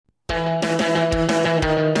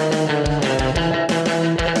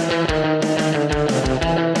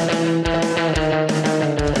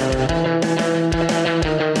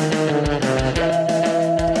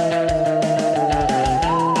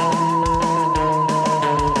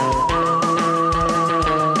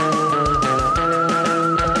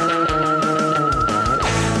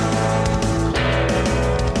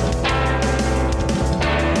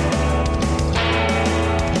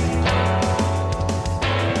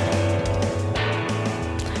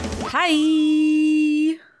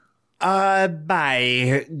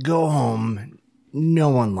Bye. Go home. No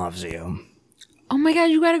one loves you. Oh my god,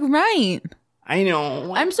 you got it right. I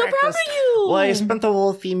know. I'm so proud of you. Well, I spent the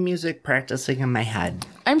whole theme music practicing in my head.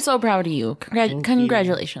 I'm so proud of you.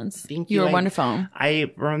 Congratulations. Thank you. You were wonderful.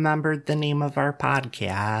 I remembered the name of our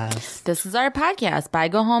podcast. This is our podcast, Bye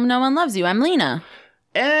Go Home, No One Loves You. I'm Lena.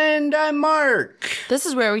 And I'm Mark. This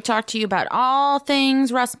is where we talk to you about all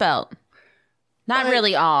things Rust Belt. Not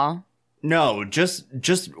really all. No, just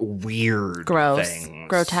weird Gross, things.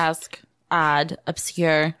 grotesque, odd,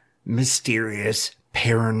 obscure, mysterious,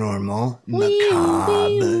 paranormal,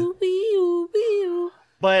 macabre.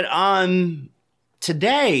 But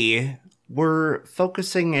today we're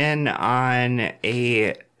focusing in on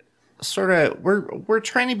a sort of we're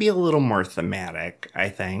trying to be a little more thematic, I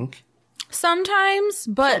think. Sometimes,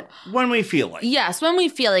 but when we feel like it. Yes, when we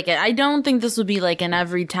feel like it. I don't think this would be like an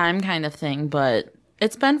every time kind of thing, but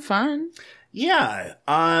it's been fun. Yeah.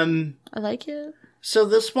 I like it. So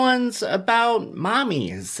this one's about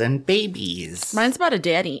mommies and babies. Mine's about a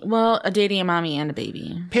daddy. Well, a daddy, a mommy, and a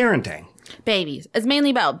baby. Parenting. Babies. It's mainly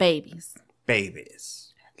about babies.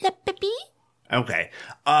 Babies. Le baby? Okay.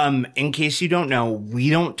 In case you don't know, we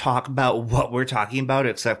don't talk about what we're talking about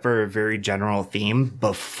except for a very general theme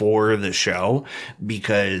before the show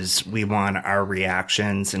because we want our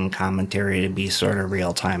reactions and commentary to be sort of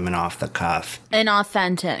real time and off the cuff. And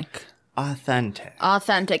authentic.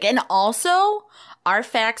 Authentic. And also, our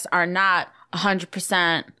facts are not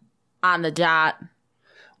 100% on the dot.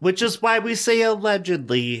 Which is why we say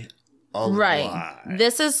allegedly a lot.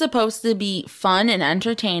 This is supposed to be fun and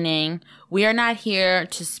entertaining. We are not here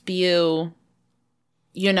to spew,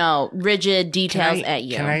 rigid details at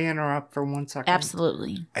you. Can I interrupt for 1 second?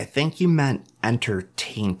 Absolutely. I think you meant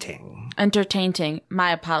entertaining. Entertaining.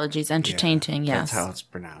 My apologies. Entertaining, yes. That's how it's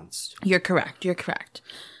pronounced. You're correct.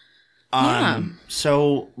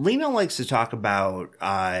 So Lena likes to talk about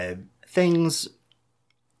things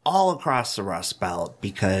all across the Rust Belt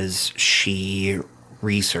because she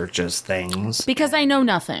researches things. Because I know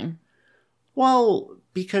nothing. Well,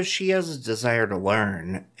 because she has a desire to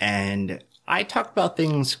learn. And I talk about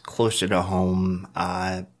things closer to home,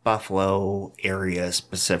 Buffalo area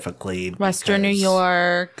specifically. Western New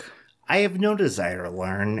York. I have no desire to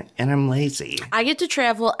learn, and I'm lazy. I get to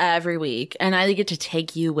travel every week, and I get to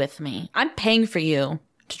take you with me. I'm paying for you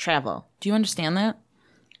to travel. Do you understand that?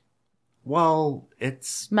 Well,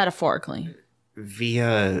 it's... metaphorically.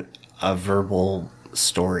 Via a verbal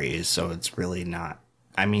story, so it's really not...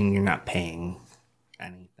 I mean, you're not paying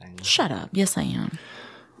anything. Shut up. Yes, I am.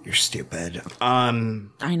 You're stupid. I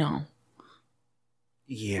know.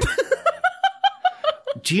 Yeah.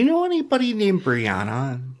 Do you know anybody named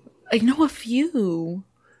Brianna? I know a few.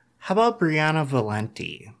 How about Brianna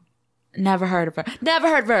Valenti? Never heard of her.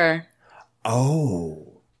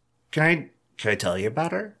 Oh. Can I tell you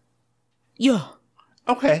about her? Yeah.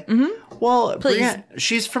 Okay. Mm-hmm. Well,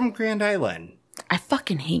 she's from Grand Island. I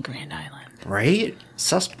fucking hate Grand Island. Right?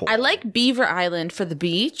 Cesspool. I like Beaver Island for the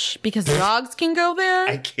beach because dogs can go there.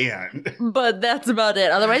 I can't. But that's about it.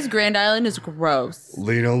 Otherwise, Grand Island is gross.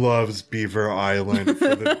 Lena loves Beaver Island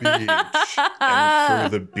for the beach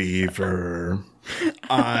and for the beaver.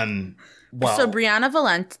 Well, so Brianna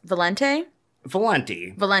Valenti.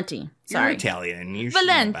 Sorry. You're Italian. You should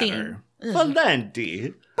know better.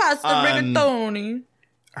 Valenti. Pasta rigatoni.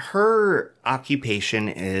 Her occupation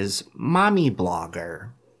is mommy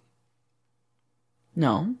blogger.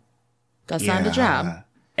 No, that's not a job.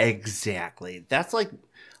 Exactly. That's like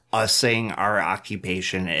us saying our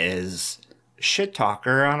occupation is shit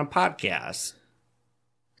talker on a podcast.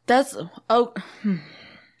 I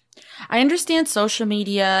understand social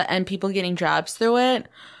media and people getting jobs through it,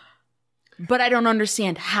 but I don't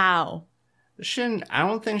understand how. I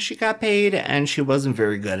don't think she got paid, and she wasn't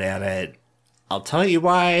very good at it. I'll tell you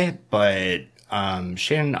why, but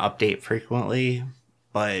she didn't update frequently.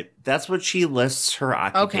 But that's what she lists her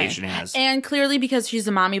occupation as. And clearly because she's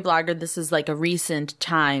a mommy blogger, this is like a recent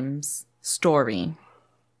times story.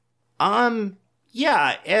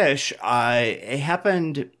 Yeah, ish. It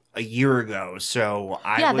happened a year ago, so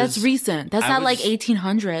that's recent. That's not like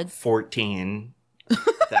 1800s. 14.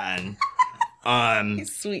 then. You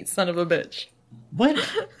sweet son of a bitch. What?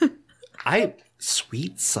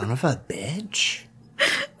 Sweet son of a bitch?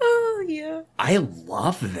 Oh, yeah. I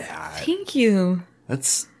love that. Thank you.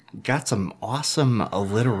 That's got some awesome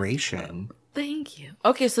alliteration. Thank you.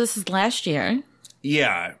 Okay, so this is last year.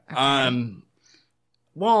 Yeah. Okay.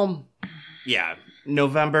 Well, yeah.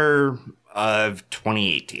 November of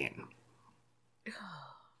 2018.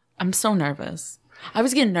 I'm so nervous. I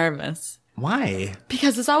was getting nervous. Why?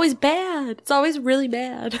 Because it's always bad. It's always really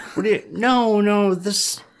bad. No.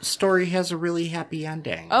 This story has a really happy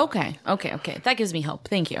ending. Okay. That gives me hope.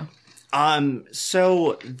 Thank you.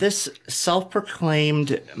 So this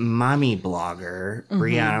self-proclaimed mommy blogger,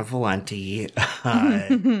 Brianna Valenti,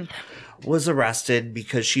 was arrested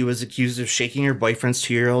because she was accused of shaking her boyfriend's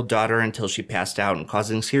 2-year-old daughter until she passed out and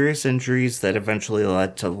causing serious injuries that eventually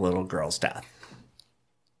led to the little girl's death.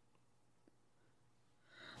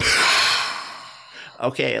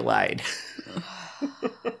 Okay, I lied.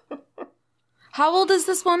 How old is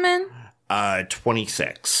this woman?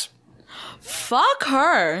 26. Fuck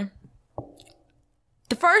her.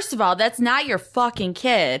 First of all, that's not your fucking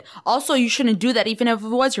kid. Also, you shouldn't do that even if it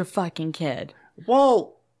was your fucking kid.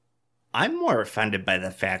 Well, I'm more offended by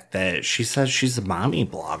the fact that she says she's a mommy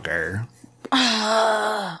blogger.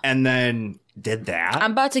 And then did that.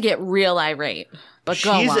 I'm about to get real irate, but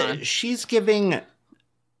go on. She's giving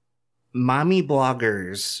mommy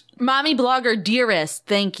bloggers... Mommy blogger dearest,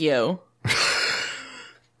 thank you.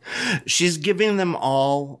 She's giving them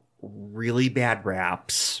all really bad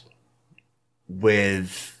raps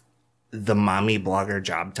with the mommy blogger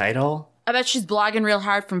job title. I bet she's blogging real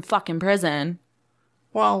hard from fucking prison.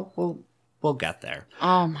 Well, we'll get there.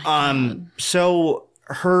 Oh my God. So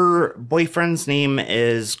her boyfriend's name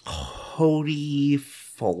is Cody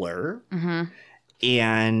Fuller. Mm-hmm.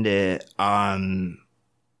 And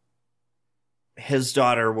his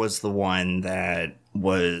daughter was the one that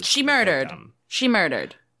was... She murdered.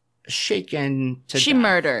 Shaken to She death.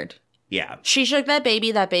 murdered. Yeah. She shook that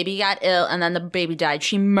baby got ill, and then the baby died.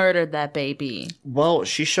 She murdered that baby. Well,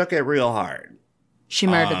 she shook it real hard. She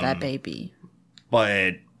murdered that baby.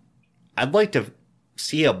 But I'd like to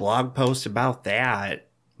see a blog post about that,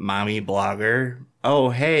 mommy blogger. Oh,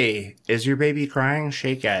 hey, is your baby crying?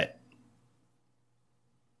 Shake it.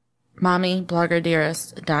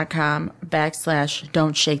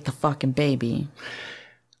 mommybloggerdearest.com/don't shake the fucking baby.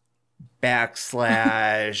 /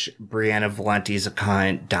 Brianna Valenti's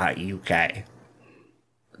account.uk.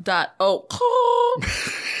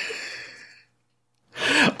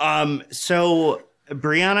 So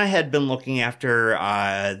Brianna had been looking after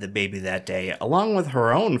the baby that day, along with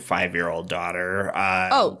her own 5-year-old daughter.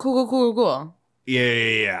 Cool.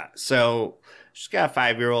 Yeah. So she's got a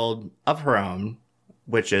 5-year-old of her own,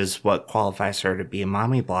 which is what qualifies her to be a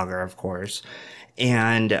mommy blogger, of course.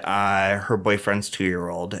 And her boyfriend's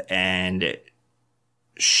 2-year-old. And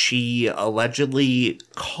she allegedly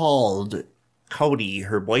called Cody,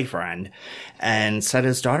 her boyfriend, and said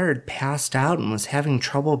his daughter had passed out and was having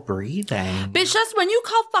trouble breathing. Bitch, that's when you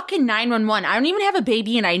call fucking 911. I don't even have a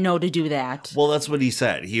baby and I know to do that. Well, that's what he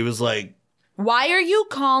said. He was like, why are you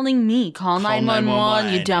calling me? Call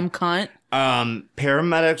 911, you dumb cunt.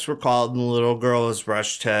 Paramedics were called and the little girl was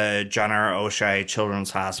rushed to John R. Oshai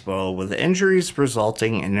Children's Hospital with injuries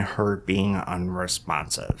resulting in her being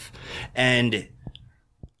unresponsive. And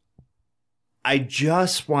I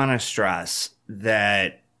just want to stress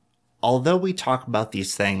that although we talk about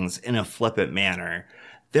these things in a flippant manner,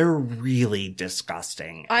 they're really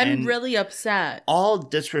disgusting. I'm really upset. All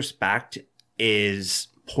disrespect is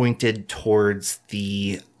pointed towards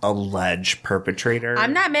the alleged perpetrator.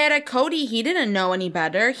 I'm not mad at Cody. He didn't know any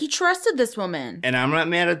better. He trusted this woman. And I'm not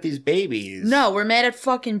mad at these babies. No, we're mad at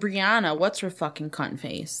fucking Brianna. What's her fucking cunt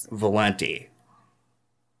face? Valenti.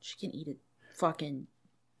 She can eat a fucking...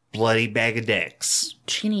 bloody bag of dicks.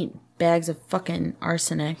 She can eat bags of fucking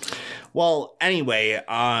arsenic. Well, anyway,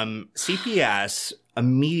 CPS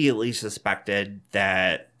immediately suspected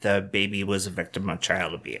that the baby was a victim of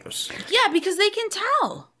child abuse. Yeah, because they can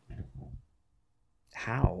tell.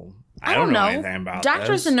 How? I don't know anything about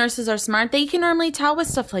Doctors this. and nurses are smart. They can normally tell with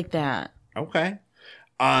stuff like that. Okay.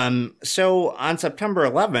 So on September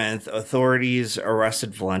 11th, authorities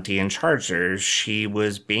arrested Valenti and charged her. She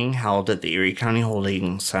was being held at the Erie County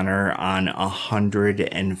Holding Center on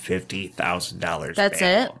 $150,000. That's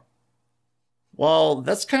bail. it? Well,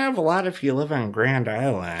 that's kind of a lot if you live on Grand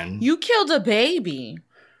Island. You killed a baby.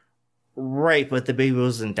 Right, but the baby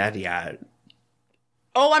wasn't dead yet.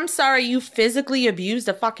 Oh, I'm sorry. You physically abused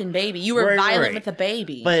a fucking baby. You were violent with a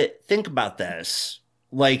baby. But think about this.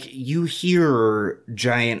 Like, you hear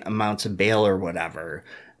giant amounts of bail or whatever.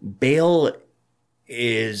 Bail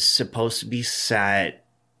is supposed to be set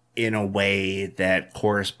in a way that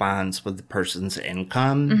corresponds with the person's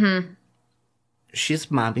income. Mm-hmm. She's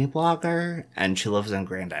a mommy blogger, and she lives in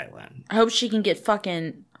Grand Island. I hope she can get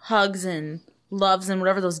fucking hugs and loves and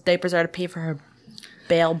whatever those diapers are to pay for her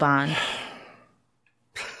bail bond.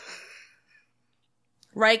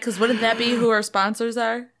 Right? Because wouldn't that be who our sponsors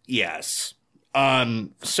are? Yes.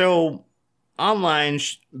 So online,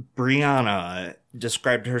 Brianna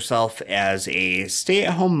described herself as a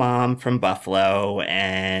stay-at-home mom from Buffalo,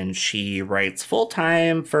 and she writes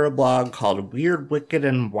full-time for a blog called Weird, Wicked,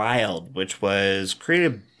 and Wild, which was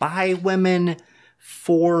created by women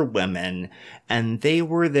for women, and they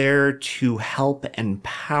were there to help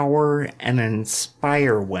empower and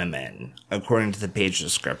inspire women, according to the page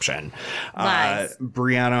description. Nice.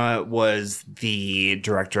 Brianna was the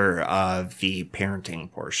director of the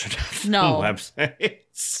parenting portion of the website.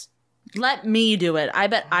 Let me do it. I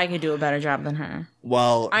bet I could do a better job than her.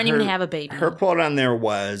 Well, I didn't even have a baby. Her quote on there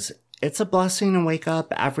was, "It's a blessing to wake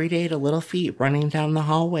up every day to little feet running down the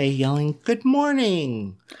hallway yelling, 'Good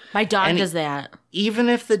morning.'" My dog does that. Even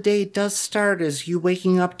if the day does start as you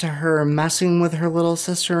waking up to her messing with her little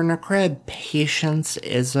sister in her crib, patience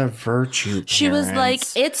is a virtue. She was like,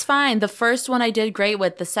 "It's fine. The first one I did great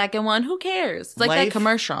with. The second one, who cares?" It's like that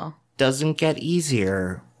commercial. Doesn't get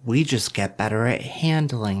easier. We just get better at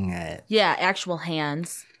handling it. Yeah, actual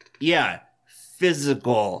hands. Yeah,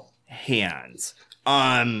 physical hands.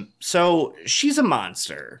 So she's a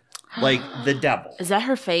monster. Like the devil. Is that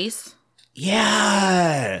her face?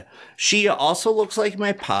 Yeah. She also looks like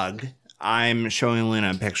my pug. I'm showing Lena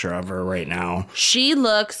a picture of her right now. She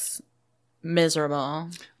looks miserable.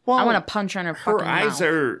 Well, I want to punch her in her fucking mouth. Her eyes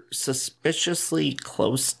are suspiciously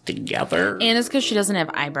close together. And it's because she doesn't have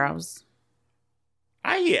eyebrows.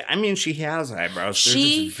 I mean, she has eyebrows. They're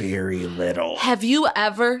just very little. Have you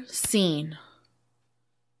ever seen...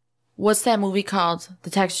 What's that movie called? The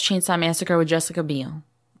Texas Chainsaw Massacre with Jessica Biel.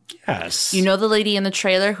 Yes. You know the lady in the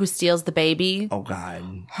trailer who steals the baby? Oh,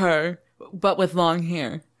 God. Her, but with long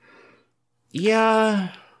hair. Yeah.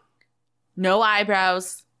 No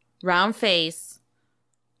eyebrows, round face,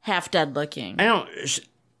 half dead looking. I don't...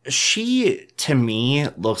 She, to me,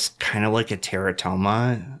 looks kind of like a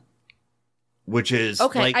teratoma. Which is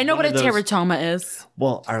okay. Like I know what a teratoma is.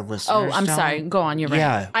 Well, our listeners. Oh, I'm sorry. Go on. You're right.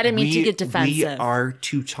 Yeah, I didn't mean to get defensive. We are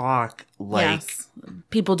to talk like. Yes.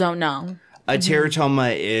 People don't know. A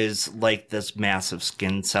teratoma is like this massive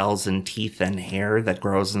skin cells and teeth and hair that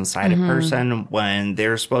grows inside a person when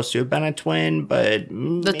they're supposed to have been a twin, but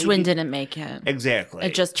the twin didn't make it. Exactly.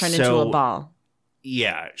 It just turned into a ball.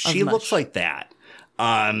 Yeah, she looks like that.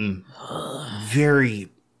 Very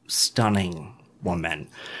stunning woman.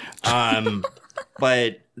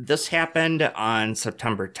 But this happened on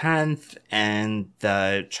September 10th, and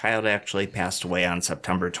the child actually passed away on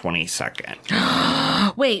September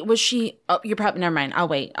 22nd. Wait, was she... Oh, you're probably... Never mind. I'll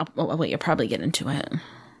wait. I'll wait. You'll probably get into it.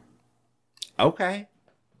 Okay.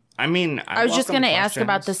 I mean... I was just going to ask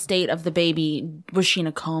about the state of the baby. Was she in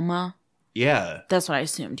a coma? Yeah. That's what I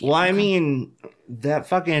assumed. Well, I mean, that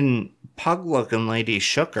fucking pug-looking lady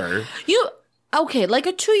shook her. Okay, like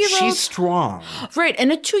a 2-year-old... She's strong. Right,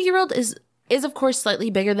 and a 2-year-old is of course slightly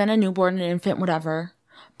bigger than a newborn, an infant, whatever.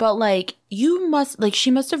 But like,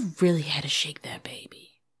 she must have really had to shake that baby.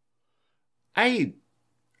 I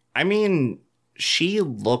mean, she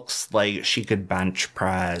looks like she could bench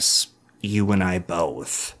press you and I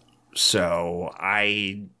both. So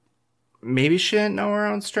maybe she didn't know her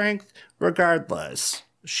own strength. Regardless,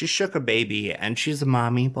 she shook a baby, and she's a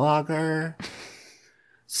mommy blogger.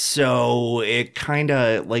 So it kind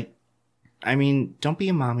of like, I mean, don't be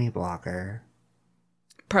a mommy blogger.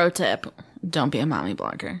 Pro tip, don't be a mommy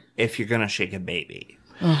blogger. If you're going to shake a baby.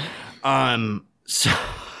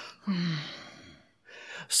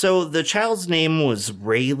 So the child's name was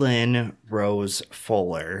Raylan Rose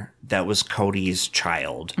Fuller. That was Cody's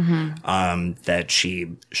child. That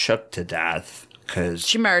she shook to death because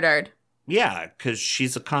she murdered. Yeah, because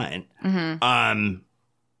she's a cunt.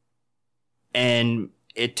 And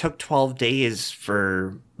it took 12 days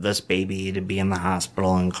for this baby to be in the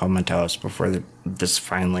hospital and comatose before this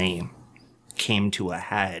finally came to a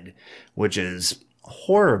head, which is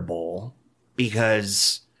horrible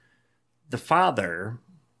because the father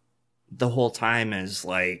the whole time is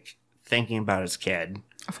like thinking about his kid.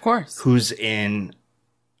 Of course. Who's in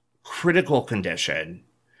critical condition.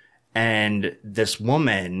 And this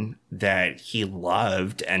woman that he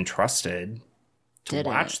loved and trusted to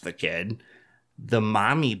watch the kid, the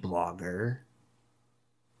mommy blogger,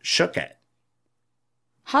 shook it.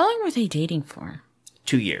 How long were they dating for?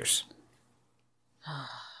 2 years.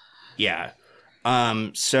 Yeah.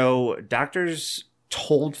 So doctors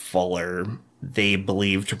told Fuller they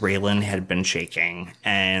believed Raylan had been shaking,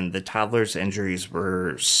 and the toddler's injuries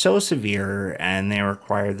were so severe, and they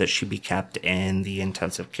required that she be kept in the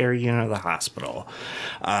intensive care unit of the hospital.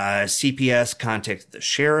 CPS contacted the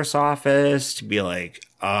sheriff's office to be like,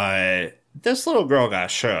 this little girl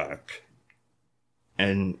got shook.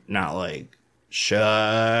 And not like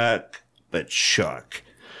shook, but shook.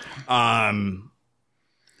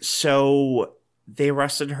 So they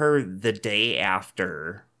arrested her the day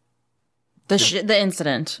after the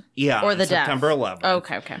incident. Yeah. Or the September death. 11th.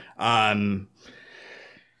 Okay.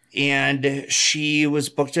 And she was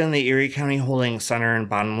booked in the Erie County Holding Center, and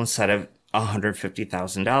bond was set at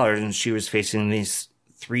 $150,000. And she was facing these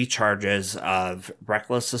 3 charges of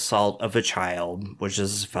reckless assault of a child, which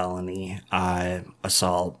is a felony,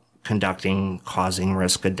 assault, causing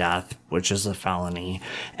risk of death, which is a felony,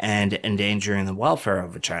 and endangering the welfare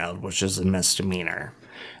of a child, which is a misdemeanor.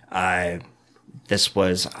 This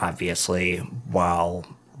was obviously while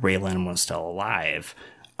Raylan was still alive.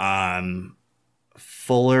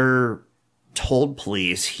 Fuller told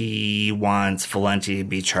police he wants Valenti to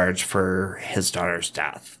be charged for his daughter's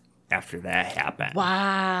death after that happened.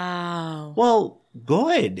 Wow. Well,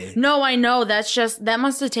 good. No, I know. That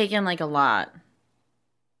must have taken like a lot.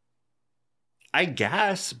 I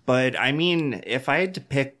guess, but I mean, if I had to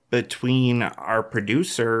pick between our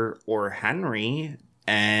producer or Henry,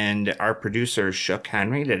 and our producer shook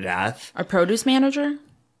Henry to death. Our produce manager?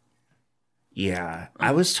 Yeah.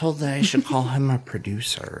 I was told that I should call him a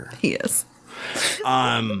producer. He is.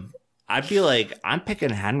 I'd be like, I'm picking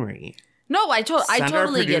Henry. No, I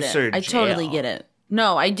totally get it. I totally get it.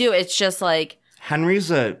 No, I do. It's just like...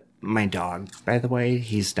 Henry's my dog, by the way.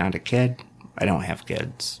 He's not a kid. I don't have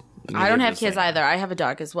kids. I don't have kids either. I have a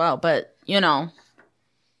dog as well. But,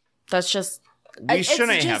 that's just... We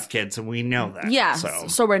shouldn't have kids, and we know that. Yeah,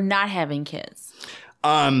 so we're not having kids.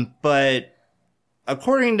 But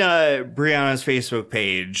according to Brianna's Facebook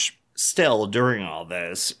page, still during all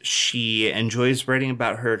this, she enjoys writing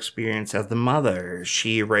about her experience as the mother.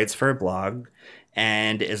 She writes for a blog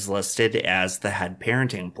and is listed as the head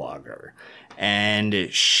parenting blogger.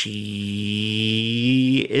 And she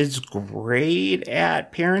is great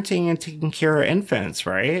at parenting and taking care of infants,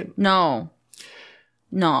 right? No.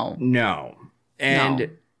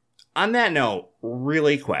 And on that note,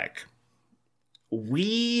 really quick, I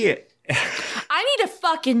need a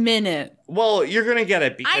fucking minute. Well, you're going to get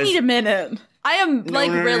it because... I need a minute. I am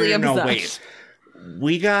really obsessed. No, wait.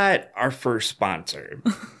 We got our first sponsor.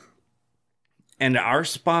 And our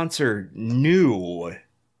sponsor knew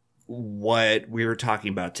what we were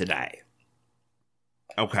talking about today.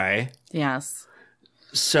 Okay? Yes.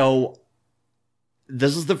 So,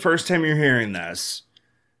 this is the first time you're hearing this.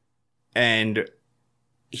 And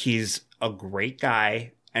he's a great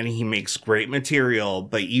guy, and he makes great material,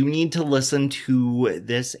 but you need to listen to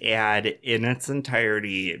this ad in its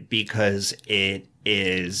entirety because it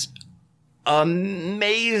is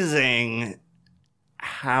amazing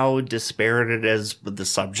how disparate it is with the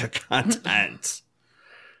subject content.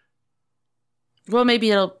 Well, maybe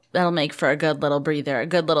that'll make for a good little breather, a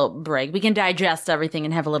good little break. We can digest everything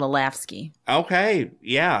and have a little laugh ski. Okay,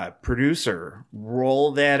 yeah, producer,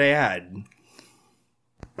 roll that ad.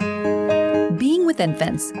 Being with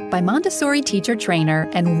Infants by Montessori teacher trainer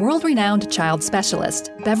and world-renowned child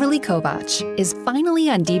specialist Beverly Kovach is finally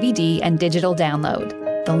on DVD and digital download.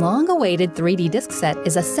 The long-awaited 3D disc set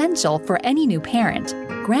is essential for any new parent,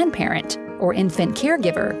 grandparent, or infant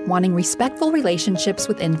caregiver wanting respectful relationships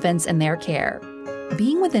with infants and their care.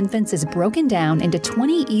 Being with Infants is broken down into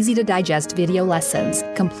 20 easy-to-digest video lessons,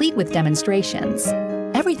 complete with demonstrations.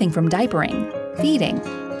 Everything from diapering, feeding,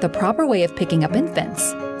 the proper way of picking up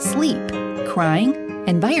infants, sleep, crying,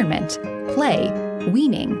 environment, play,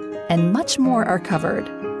 weaning, and much more are covered.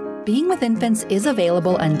 Being with Infants is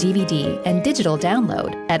available on DVD and digital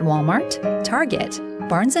download at Walmart, Target,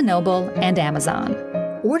 Barnes & Noble, and Amazon.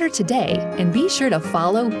 Order today and be sure to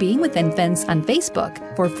follow Being with Infants on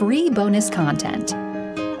Facebook for free bonus content.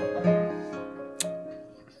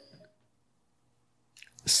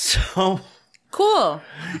 So cool.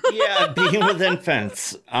 Yeah, Being with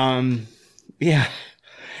Infants. Yeah.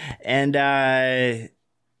 And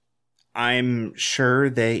I'm sure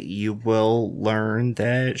that you will learn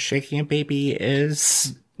that shaking a baby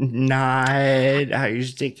is not how you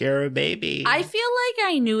should take care of a baby. I feel like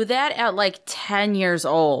I knew that at like 10 years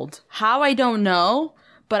old. How, I don't know,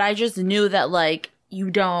 but I just knew that like you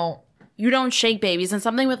don't shake babies, and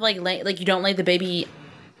something with like you don't lay the baby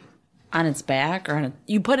on its back or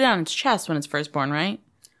you put it on its chest when it's first born, right?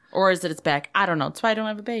 Or is it its back? I don't know. That's why I don't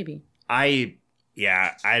have a baby. I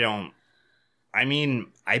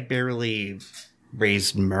barely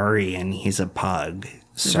raised Murray and he's a pug.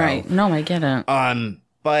 So, right. No, I get it.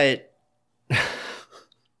 But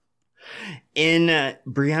in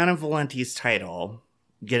Brianna Valenti's title,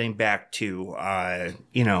 getting back to,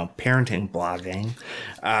 parenting blogging,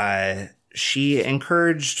 she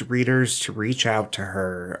encouraged readers to reach out to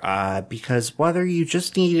her because whether you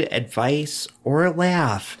just need advice or a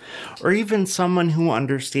laugh or even someone who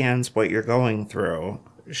understands what you're going through,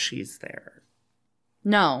 she's there.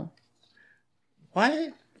 No.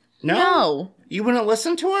 What? No. You wouldn't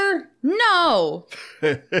listen to her? No.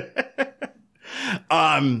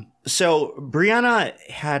 So Brianna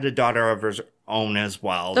had a daughter of her own as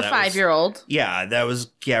well. The 5-year-old. Yeah, that was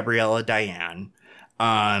Gabriella Diane.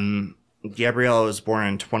 Gabriella was born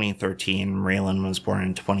in 2013. Raylan was born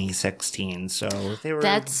in 2016. So they were...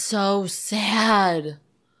 That's so sad.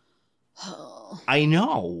 I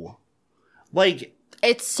know. Like...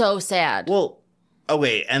 It's so sad. Well, oh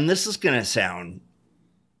wait, and this is going to sound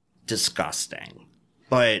disgusting,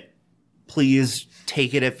 but please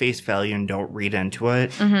take it at face value and don't read into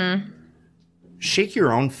it. Mm-hmm. Shake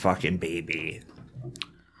your own fucking baby.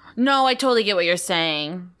 No, I totally get what you're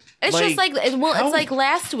saying. It's just like, it's like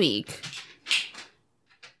last week.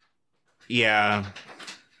 Yeah.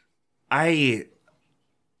 It's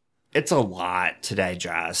a lot to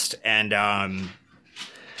digest. And,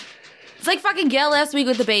 it's like fucking Gail last week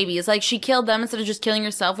with the baby. It's like she killed them instead of just killing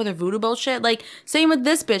herself with her voodoo bullshit. Like, same with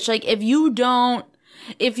this bitch. Like, if you don't,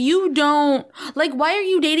 like, why are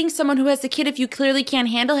you dating someone who has a kid if you clearly can't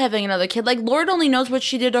handle having another kid? Like, Lord only knows what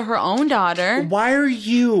she did to her own daughter. Why are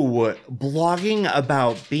you blogging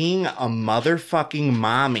about being a motherfucking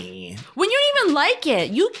mommy? When you don't even like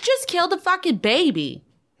it. You just killed a fucking baby.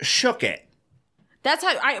 Shook it. That's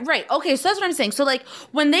how right. Okay, so that's what I'm saying. So like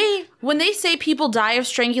when they say people die of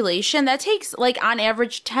strangulation, that takes like on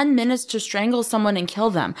average 10 minutes to strangle someone and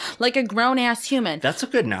kill them. Like a grown ass human. That's a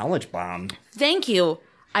good knowledge bomb. Thank you.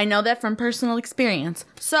 I know that from personal experience.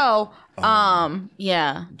 So,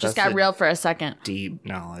 yeah, just got real for a second. Deep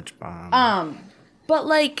knowledge bomb. But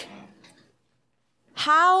like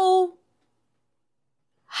how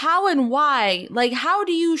and why? Like, how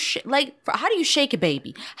do you how do you shake a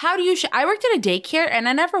baby? How do you I worked at a daycare and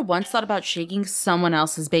I never once thought about shaking someone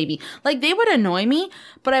else's baby. Like, they would annoy me,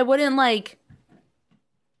 but I wouldn't like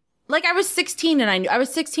I was 16 and I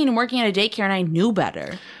was 16 and working at a daycare and I knew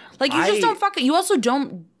better. Like, you just don't fucking, you also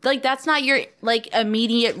don't, like, that's not your, like,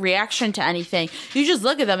 immediate reaction to anything. You just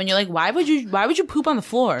look at them and you're like, why would you poop on the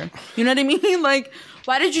floor? You know what I mean? Like,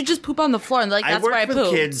 why did you just poop on the floor? And like, that's where I pooped. I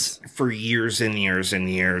worked with kids for years and years and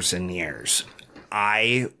years and years.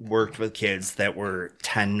 I worked with kids that were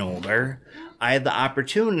 10 and older. I had the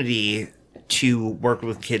opportunity to work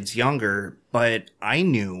with kids younger, but I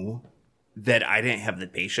knew that I didn't have the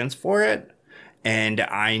patience for it. And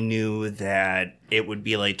I knew that it would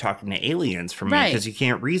be like talking to aliens for me because you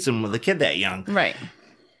can't reason with a kid that young. Right.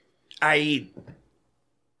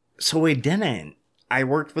 So I didn't. I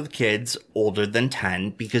worked with kids older than 10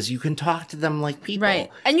 because you can talk to them like people. Right.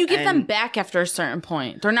 And you give them back after a certain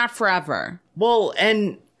point. They're not forever. Well,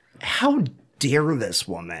 and how dare this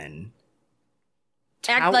woman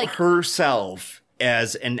tout like herself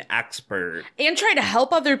as an expert and try to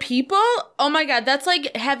help other people? Oh my God, that's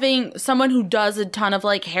like having someone who does a ton of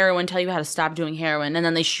like heroin tell you how to stop doing heroin and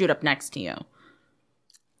then they shoot up next to you.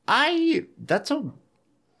 That's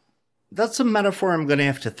a metaphor I'm gonna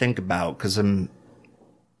have to think about because I'm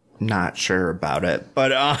not sure about it.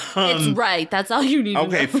 But it's right. That's all you need to know.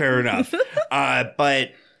 Okay, fair enough.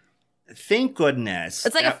 But thank goodness.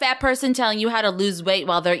 It's like a fat person telling you how to lose weight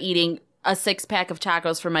while they're eating a 6-pack of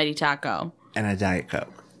tacos from Mighty Taco. And a Diet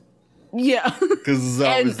Coke. Yeah. Because it's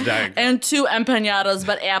always Diet Coke. And 2 empanadas,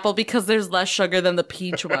 but apple because there's less sugar than the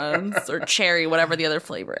peach ones. Or cherry, whatever the other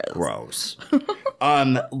flavor is. Gross.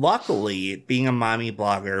 Luckily, being a mommy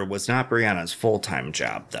blogger was not Brianna's full-time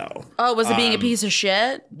job, though. Oh, was it being a piece of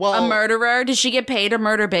shit? Well, a murderer? Did she get paid to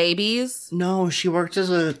murder babies? No, she worked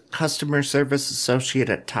as a customer service associate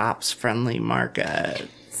at Tops Friendly Market.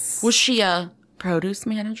 Was she a produce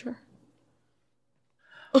manager?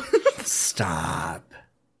 Stop.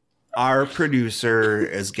 Our producer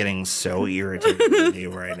is getting so irritated with you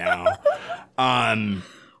right now.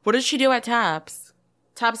 What did she do at Tops?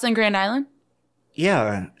 Tops in Grand Island?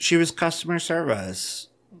 Yeah, she was customer service.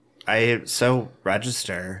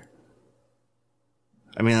 Register.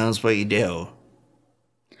 I mean, that's what you do.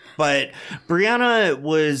 But Brianna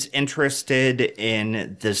was interested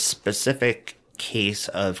in this specific case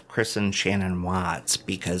of Chris and Shannon Watts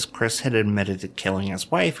because Chris had admitted to killing his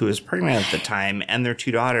wife, who was pregnant at the time, and their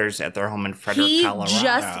 2 daughters at their home in Frederick,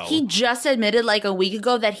 Colorado. He just admitted like a week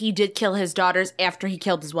ago that he did kill his daughters after he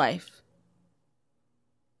killed his wife.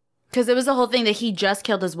 Because it was the whole thing that he just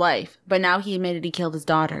killed his wife, but now he admitted he killed his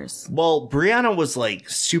daughters. Well, Brianna was like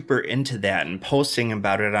super into that and posting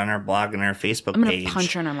about it on her blog and her Facebook I'm page. gonna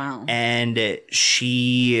punch her in her mouth. And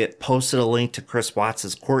she posted a link to Chris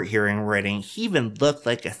Watts' court hearing, writing, "He even looked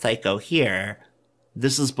like a psycho here."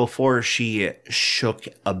 This is before she shook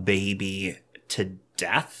a baby to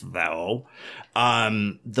death, though.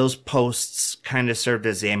 Those posts kind of served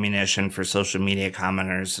as ammunition for social media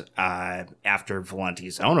commenters after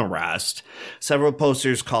Valenti's own arrest. Several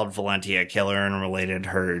posters called Valenti a killer and related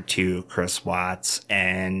her to Chris Watts,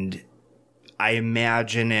 and I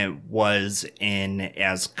imagine it was in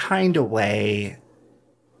as kind a way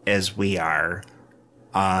as we are.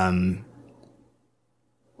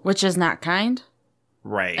 Which is not kind.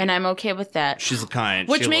 Right. And I'm okay with that. She's a kind.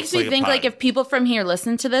 Which makes me think, like, if people from here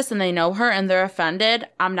listen to this and they know her and they're offended,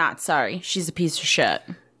 I'm not sorry. She's a piece of shit.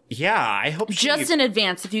 Yeah, I hope Just in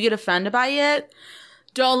advance, if you get offended by it,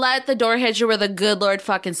 don't let the door hit you where the good Lord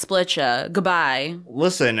fucking split you. Goodbye.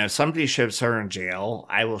 Listen, if somebody ships her in jail,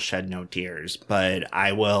 I will shed no tears, but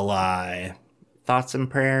I will, thoughts and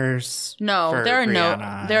prayers. No, there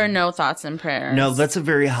are no thoughts and prayers. No, that's a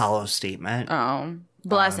very hollow statement. Oh.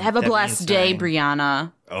 Have a blessed day,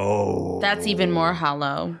 Brianna. Oh. That's even more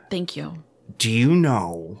hollow. Thank you. Do you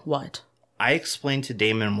know? What? I explained to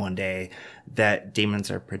Damon one day that Damon's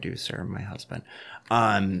our producer, my husband,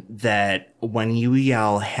 that when you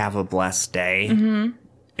yell, "Have a blessed day," in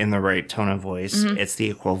the right tone of voice, it's the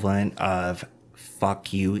equivalent of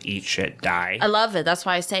 "fuck you, eat shit, die." I love it. That's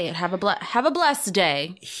why I say it. Have a blessed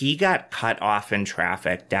day. He got cut off in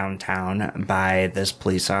traffic downtown by this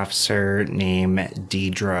police officer named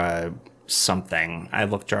Deidre something. I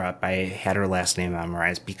looked her up. I had her last name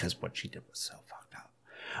memorized because what she did was so fucked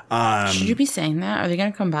up. Should you be saying that? Are they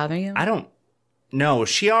going to come bother you? I don't know.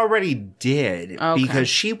 She already did because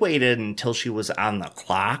she waited until she was on the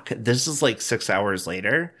clock. This is like 6 hours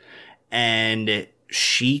later. And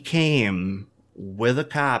she came with a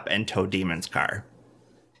cop and towed Damon's car.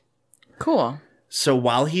 Cool. So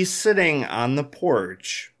while he's sitting on the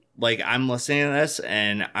porch, like, I'm listening to this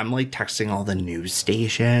and I'm like texting all the news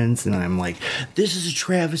stations and I'm like, "This is a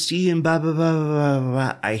travesty," and blah, blah, blah, blah, blah,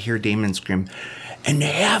 blah. I hear Damon scream, "And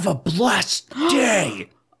have a blessed day,"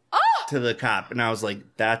 to the cop. And I was like,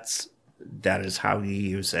 that is how you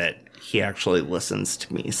use it. He actually listens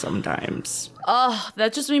to me sometimes. Oh,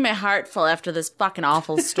 that just made my heart full after this fucking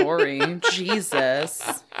awful story.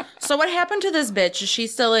 Jesus. So what happened to this bitch? Is she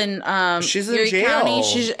still in She's in Erie jail. County?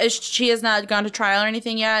 She has not gone to trial or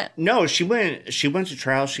anything yet? No, she went to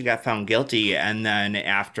trial. She got found guilty. And then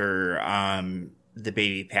after the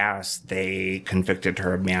baby passed, they convicted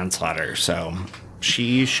her of manslaughter. So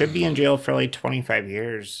she should be in jail for like 25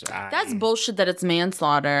 years. That's bullshit that it's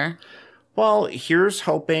manslaughter. Well, here's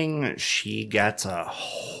hoping she gets a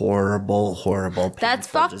horrible, horrible painful That's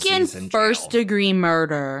fucking disease in jail. first-degree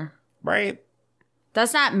murder. Right?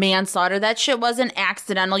 That's not manslaughter. That shit wasn't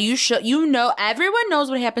accidental. Everyone knows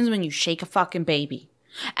what happens when you shake a fucking baby.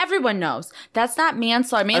 Everyone knows. That's not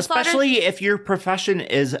manslaughter. Manslaughter, especially if your profession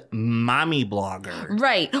is mommy blogger.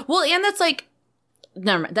 Right. Well, and that's like,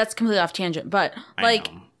 never mind. That's completely off tangent. But like,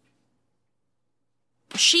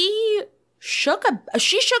 she shook.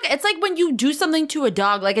 It's like when you do something to a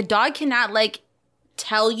dog. Like, a dog cannot like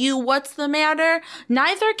tell you what's the matter.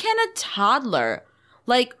 Neither can a toddler.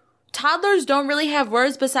 Like, toddlers don't really have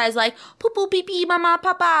words besides like poo poo pee pee mama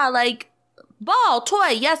papa, like ball toy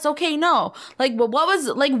yes okay no. Like,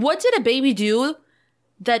 what did a baby do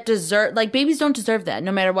that babies don't deserve that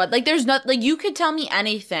no matter what. Like, there's not, like, you could tell me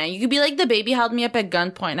anything. You could be like, the baby held me up at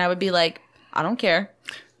gunpoint, and I would be like, I don't care.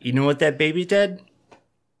 You know what that baby did?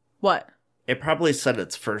 What? It probably said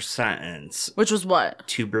its first sentence, which was what?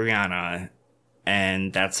 To Brianna,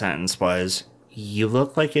 and that sentence was, "You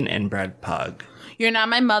look like an inbred pug. You're not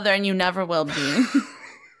my mother, and you never will be."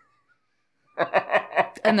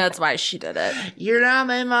 And that's why she did it. "You're not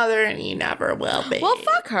my mother, and you never will be." Well,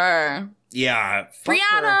 fuck her. Yeah, fuck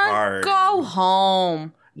Brianna, her hard. go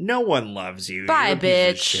home. No one loves you. Bye, You're a piece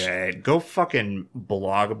of bitch. shit. Go fucking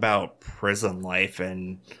blog about prison life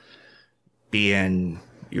and being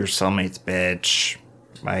your cellmate's bitch.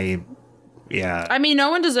 Yeah. I mean, no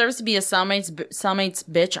one deserves to be a cellmate's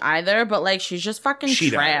bitch either, but, like, she's just fucking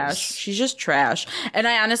trash. Does. She's just trash. And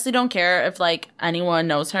I honestly don't care if, like, anyone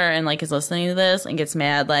knows her and, like, is listening to this and gets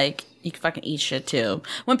mad. Like, you can fucking eat shit too.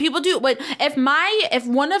 When people do,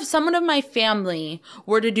 if someone of my family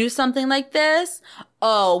were to do something like this,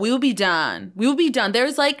 oh, we would be done. We would be done. There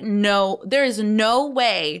is no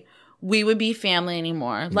way we would be family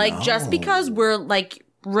anymore. Like, just because we're, like,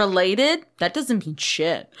 related, that doesn't mean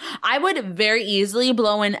shit. I would very easily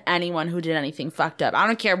blow in anyone who did anything fucked up. I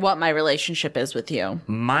don't care what my relationship is with you.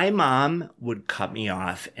 My mom would cut me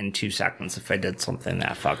off in 2 seconds if I did something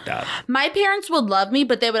that fucked up. My parents would love me,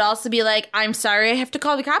 but they would also be like, I'm sorry, I have to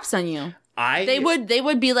call the cops on you. They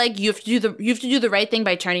would be like, you have to do the right thing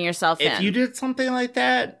by turning yourself in. If you did something like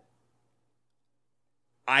that,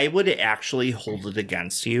 I would actually hold it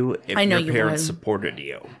against you if your parents supported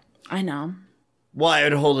you. I know. Well, I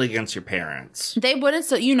would hold it against your parents. They wouldn't,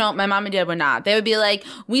 so my mom and dad would not. They would be like,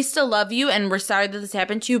 we still love you and we're sorry that this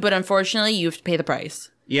happened to you, but unfortunately you have to pay the price.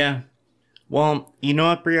 Yeah. Well, you know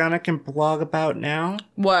what Brianna can blog about now?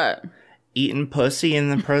 What? Eating pussy in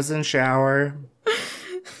the prison shower.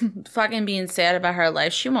 Fucking being sad about her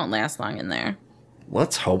life. She won't last long in there.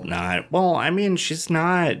 Let's hope not. Well, I mean, she's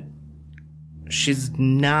not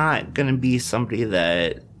gonna be somebody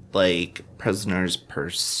that, like, prisoners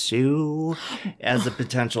pursue as a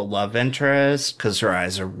potential love interest because her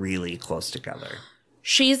eyes are really close together.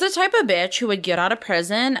 She's the type of bitch who would get out of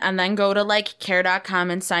prison and then go to, like, care.com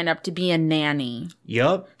and sign up to be a nanny.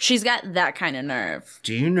 Yup. She's got that kind of nerve.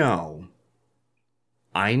 Do you know,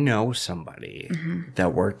 I know somebody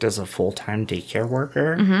that worked as a full-time daycare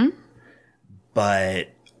worker, but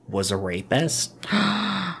was a rapist.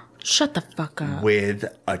 Shut the fuck up. With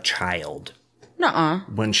a child. Nuh-uh.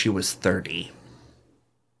 When she was 30.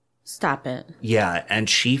 Stop it. Yeah, and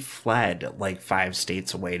she fled like 5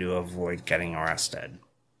 states away to avoid getting arrested.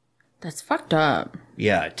 That's fucked up.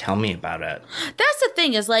 Yeah, tell me about it. That's the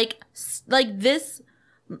thing is like this,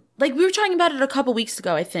 like we were talking about it a couple weeks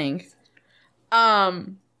ago, I think.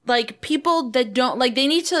 Like people that don't, like they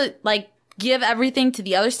need to like give everything to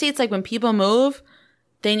the other states. Like when people move,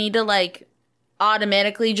 they need to like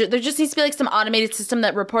automatically, there just needs to be like some automated system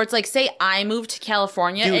that reports, like say I moved to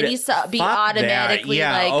California, dude, it needs to be automatically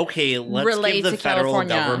let's give the federal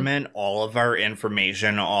government all of our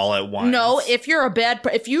information all at once. No, if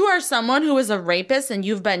you are someone who is a rapist and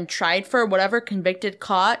you've been tried for whatever, convicted,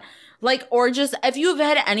 caught, like, or just if you've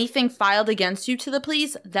had anything filed against you to the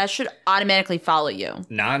police, that should automatically follow you.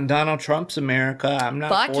 Not in Donald Trump's America. I'm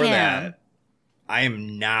not for that. I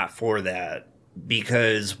am not for that.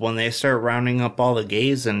 Because when they start rounding up all the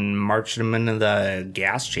gays and marching them into the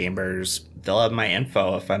gas chambers, they'll have my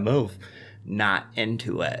info if I move. Not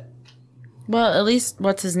into it. Well, at least,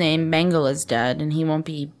 what's his name? Mengele is dead, and he won't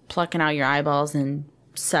be plucking out your eyeballs and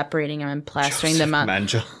separating them and plastering them up.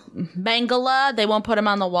 Mengele, they won't put him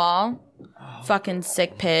on the wall. Oh. Fucking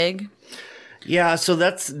sick pig. Yeah, so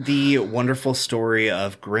that's the wonderful story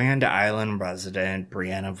of Grand Island resident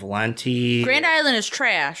Brianna Valenti. Grand Island is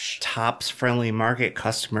trash. Tops Friendly Market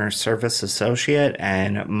customer service associate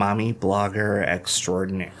and mommy blogger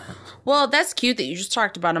extraordinaire. Well, that's cute that you just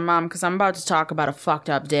talked about a mom, because I'm about to talk about a fucked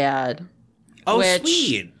up dad. Oh,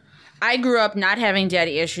 sweet. I grew up not having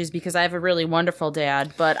daddy issues because I have a really wonderful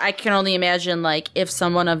dad, but I can only imagine, like, if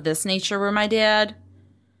someone of this nature were my dad,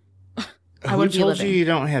 I would be living. Who told you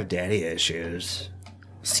don't have daddy issues?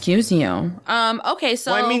 Excuse you. Okay,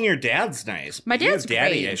 so... Well, I mean, your dad's nice. My dad's you have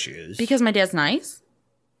daddy great. issues. Because my dad's nice?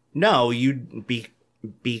 No,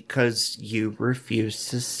 because you refuse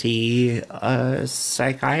to see a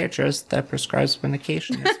psychiatrist that prescribes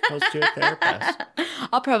medication as opposed to a therapist.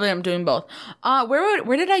 I'll probably end up doing both.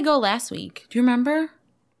 Where did I go last week? Do you remember?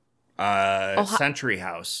 Century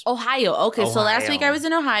House. Ohio. Okay, so last week I was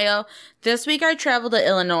in Ohio. This week I traveled to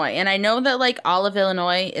Illinois. And I know that, like, all of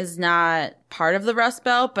Illinois is not part of the Rust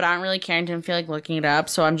Belt, but I don't really care and didn't feel like looking it up.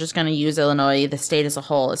 So I'm just going to use Illinois, the state as a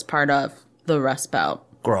whole, as part of the Rust Belt.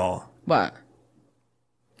 Girl. What?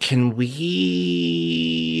 Can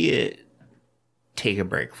we take a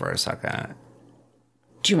break for a second?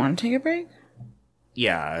 Do you want to take a break?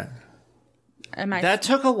 Yeah. That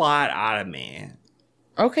took a lot out of me.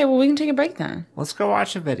 Okay, well, we can take a break then. Let's go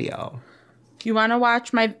watch a video. You want to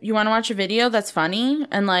watch a video that's funny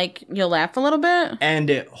and, like, you'll laugh a little bit?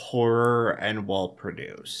 And horror and well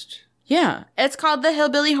produced. Yeah. It's called The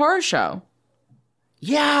Hillbilly Horror Show.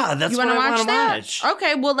 Yeah, that's what I want to watch.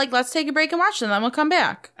 Okay, well, like, let's take a break and watch it, and then we'll come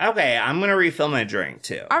back. Okay, I'm going to refill my drink,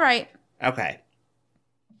 too. All right. Okay.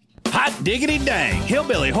 Hot diggity dang,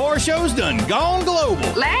 Hillbilly Horror Show's done gone global.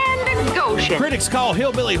 Land of Goshen. Critics call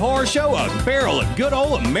Hillbilly Horror Show a barrel of good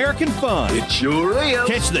old American fun. It sure is.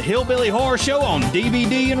 Catch the Hillbilly Horror Show on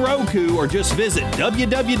DVD and Roku, or just visit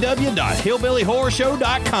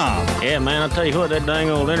www.hillbillyhorrorshow.com. Yeah, man, I'll tell you what, that dang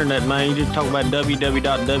old internet, man, you just talk about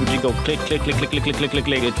www, you go click, click, click, click, click, click, click, click,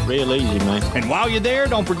 click. It's real easy, man. And while you're there,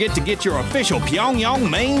 don't forget to get your official Pyongyang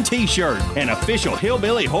Maine t-shirt and official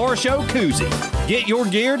Hillbilly Horror Show koozie. Get your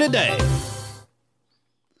gear today.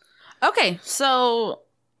 Okay, so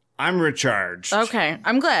I'm recharged. Okay,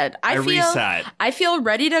 I'm glad. I reset. I feel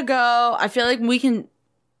ready to go. I feel like we can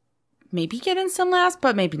maybe get in some laughs,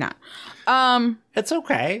 but maybe not. It's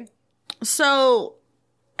okay. So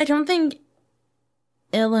I don't think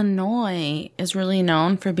Illinois is really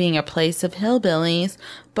known for being a place of hillbillies,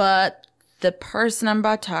 but the person I'm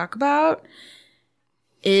about to talk about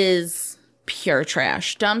is pure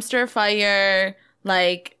trash. Dumpster fire,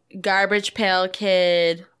 like garbage pail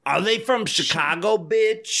kid. Are they from Chicago,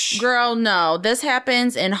 bitch? Girl, no. This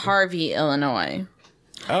happens in Harvey, Illinois.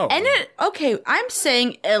 Oh. And okay, I'm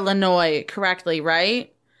saying Illinois correctly,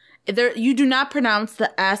 right? You do not pronounce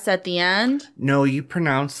the S at the end. No, you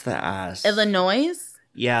pronounce the S. Illinois?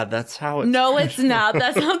 Yeah, that's how it's... No, it's not.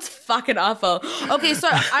 That sounds fucking awful. Okay, so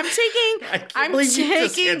I'm taking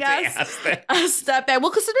a step back. Well,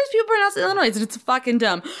 because sometimes people pronounce Illinois, and it's fucking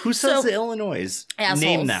dumb. Who says Illinois? Assholes.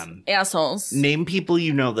 Name them. Assholes. Name people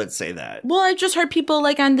you know that say that. Well, I just heard people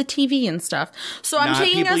like on the TV and stuff. So I'm Not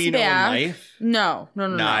taking people us you know in back. life? No.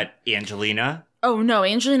 Not Angelina? Oh, no.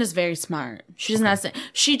 Angelina's very smart. She doesn't have to say.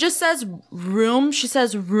 She just says room. She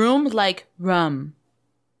says room like rum.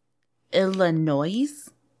 Illinois?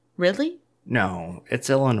 Really? No, it's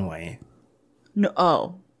Illinois.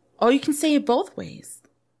 No. Oh, you can say it both ways.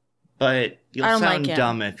 But you'll I don't sound like it.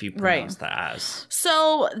 dumb if you pronounce Right. the S.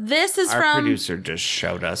 So this is Our from... producer just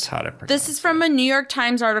showed us how to pronounce This is from a New York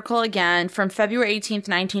Times article again from February 18th,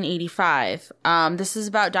 1985. This is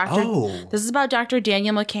about Dr.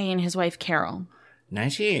 Daniel McKay and his wife Carol.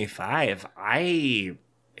 1985. I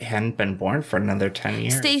hadn't been born for another 10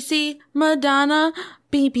 years. Stacy, Madonna,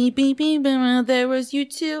 beep, beep, beep, beep, beep, there was you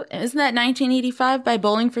too. Isn't that 1985 by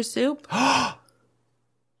Bowling for Soup?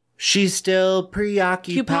 She's still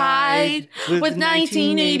preoccupied with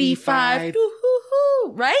 1985.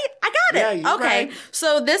 Woo-hoo-hoo. Right? I got it. Yeah, you're okay. right.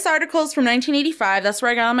 So this article is from 1985. That's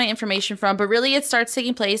where I got all my information from. But really, it starts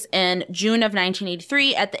taking place in June of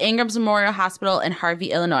 1983 at the Ingram's Memorial Hospital in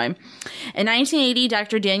Harvey, Illinois. In 1980,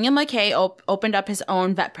 Dr. Daniel McKay opened up his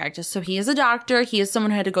own vet practice. So he is a doctor. He is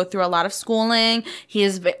someone who had to go through a lot of schooling. He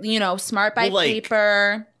is, smart by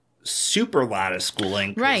paper. Super lot of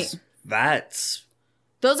schooling. Right.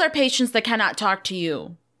 Those are patients that cannot talk to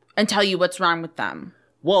you and tell you what's wrong with them.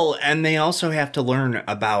 Well, and they also have to learn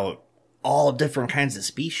about all different kinds of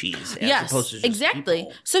species as opposed to just exactly.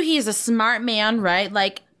 people. So he is a smart man, right?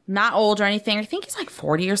 Like, not old or anything. I think he's like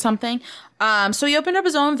 40 or something. So he opened up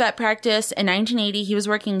his own vet practice in 1980. He was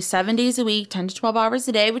working 7 days a week, 10 to 12 hours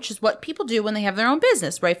a day, which is what people do when they have their own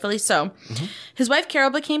business, rightfully so. Mm-hmm. His wife,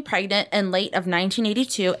 Carol, became pregnant in late of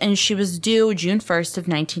 1982, and she was due June 1st of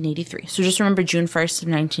 1983. So just remember June 1st of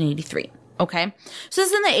 1983. Okay. So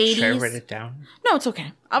this is in the 80s. Should I write it down? No, it's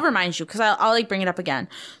okay. I'll remind you because I'll like bring it up again.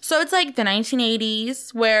 So it's like the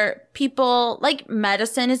 1980s where people like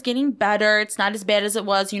medicine is getting better. It's not as bad as it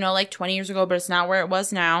was, like 20 years ago, but it's not where it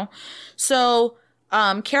was now. So,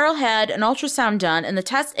 Carol had an ultrasound done and the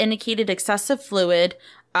test indicated excessive fluid,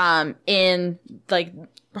 in like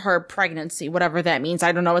her pregnancy, whatever that means.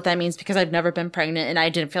 I don't know what that means because I've never been pregnant and I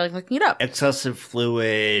didn't feel like looking it up. Excessive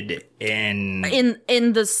fluid in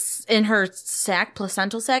her sac,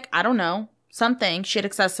 placental sac. I don't know. Something. She had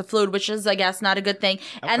excessive fluid, which is, I guess, not a good thing.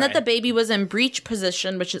 Okay. And that the baby was in breech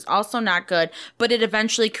position, which is also not good, but it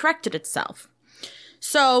eventually corrected itself.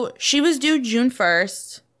 So she was due June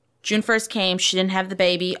 1st. June 1st came, she didn't have the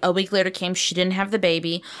baby. A week later came, she didn't have the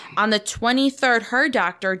baby. On the 23rd, her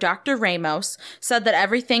doctor, Dr. Ramos, said that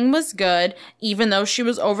everything was good, even though she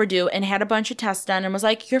was overdue and had a bunch of tests done and was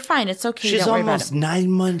like, you're fine, it's okay, She's don't worry about it. almost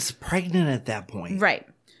 9 months pregnant at that point. Right.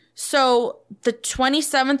 So the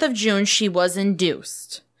 27th of June, she was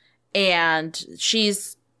induced. And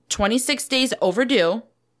she's 26 days overdue.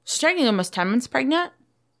 She's technically almost 10 months pregnant.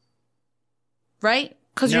 Right?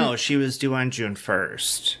 No, she was due on June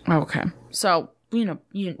 1st. Okay. So,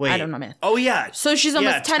 Wait. I don't know math. Oh, yeah. So she's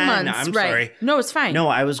almost 10 months. I'm right. sorry. No, it's fine. No,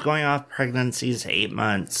 I was going off pregnancies 8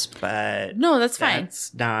 months, but... No, that's fine.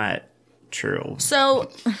 That's not true.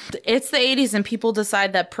 So, it's the 80s and people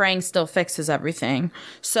decide that praying still fixes everything.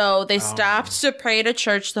 So, they stopped to pray at a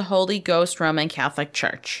church, the Holy Ghost Roman Catholic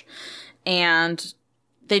Church. And...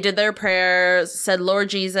 they did their prayers, said, Lord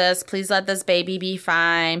Jesus, please let this baby be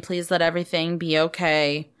fine. Please let everything be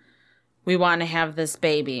okay. We want to have this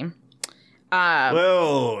baby.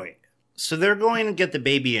 Whoa. So they're going to get the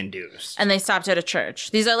baby induced. And they stopped at a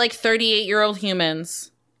church. These are like 38-year-old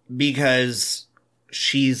humans. Because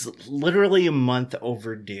she's literally a month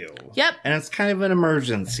overdue. Yep. And it's kind of an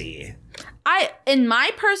emergency. In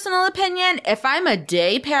my personal opinion, if I'm a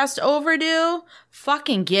day past overdue,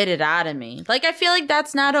 fucking get it out of me. Like, I feel like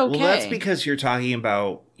that's not okay. Well, that's because you're talking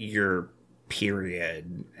about your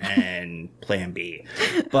period, and plan B.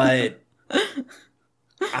 But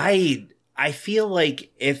I feel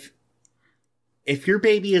like if your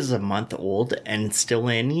baby is a month old and still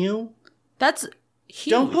in you, that's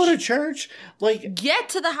huge. Don't go to church. Like, get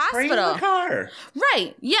to the pray in hospital. the car.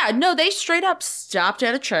 Right. Yeah. No, they straight up stopped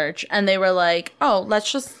at a church and they were like, oh,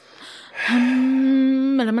 let's just hallelujah.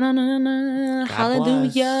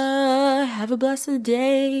 Have a blessed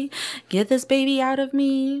day. Get this baby out of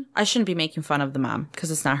me. I shouldn't be making fun of the mom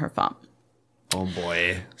because it's not her fault. Oh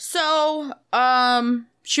boy. So,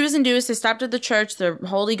 she was induced. They stopped at the church, the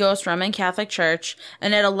Holy Ghost Roman Catholic Church,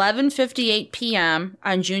 and at 11:58 p.m.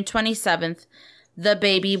 on June 27th, the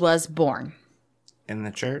baby was born. In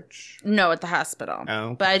the church? No, at the hospital.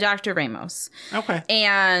 Oh. By Dr. Ramos. Okay.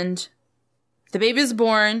 And the baby was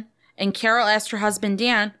born, and Carol asked her husband,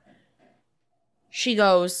 Dan, she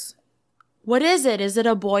goes, what is it? Is it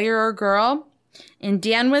a boy or a girl? And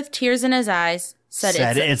Dan, with tears in his eyes, said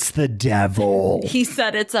it's the devil. He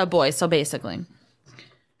said it's a boy, so basically.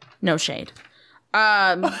 No shade.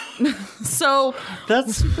 So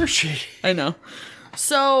That's super shady. I know.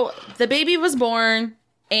 So the baby was born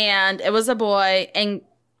and it was a boy, and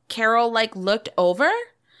Carol looked over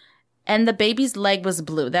and the baby's leg was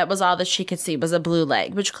blue. That was all that she could see, was a blue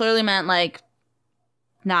leg, which clearly meant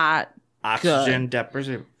not Oxygen good.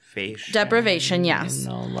 deprivation. Deprivation, yes.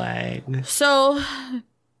 In the leg. So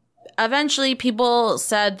eventually people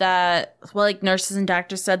said that, nurses and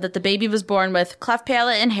doctors said that the baby was born with cleft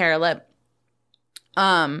palate and hair lip.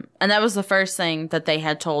 And that was the first thing that they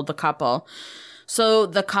had told the couple. So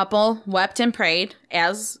the couple wept and prayed,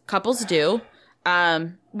 as couples do,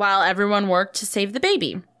 while everyone worked to save the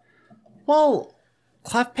baby. Well,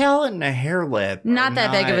 cleft palate and a hair lip. Not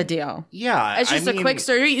that big of a deal. Yeah. It's just a quick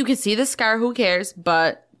surgery. You can see the scar, who cares,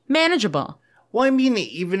 but manageable. Well, I mean,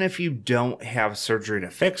 even if you don't have surgery to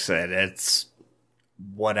fix it, it's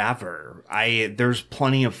whatever. There's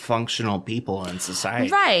plenty of functional people in society.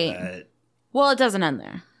 Right. Well, it doesn't end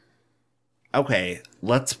there. Okay,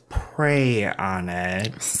 let's pray on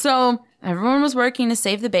it. So everyone was working to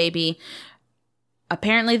save the baby.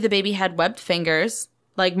 Apparently the baby had webbed fingers,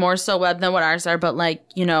 more so webbed than what ours are, but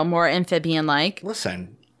more amphibian-like.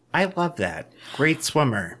 Listen, I love that. Great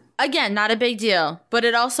swimmer. Again, not a big deal, but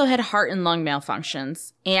it also had heart and lung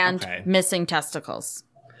malfunctions and missing testicles.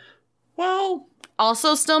 Well,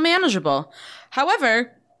 also still manageable.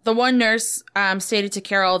 However, the one nurse stated to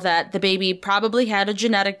Carol that the baby probably had a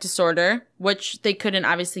genetic disorder, which they couldn't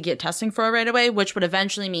obviously get testing for right away, which would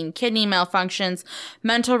eventually mean kidney malfunctions,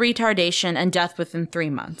 mental retardation, and death within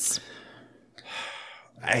 3 months.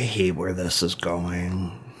 I hate where this is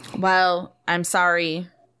going. Well, I'm sorry.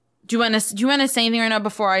 Do you want to say anything right now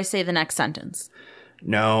before I say the next sentence?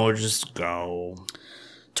 No, just go.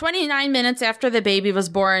 29 minutes after the baby was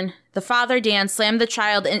born, the father, Dan, slammed the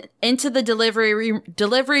child into the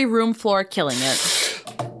delivery room floor, killing it.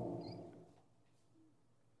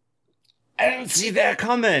 I didn't see that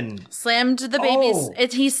coming. Slammed the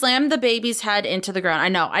baby's... He slammed the baby's head into the ground. I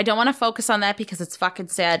know. I don't want to focus on that because it's fucking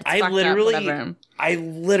sad. It's fucked up, whatever. I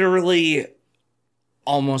literally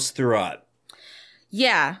almost threw up.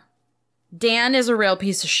 Yeah. Dan is a real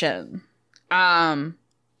piece of shit. I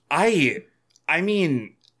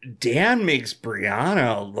mean, Dan makes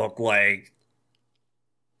Brianna look like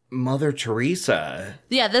Mother Teresa.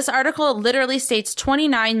 Yeah, this article literally states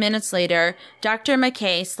 29 minutes later, Dr.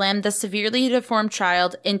 McKay slammed the severely deformed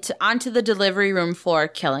child onto the delivery room floor,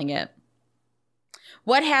 killing it.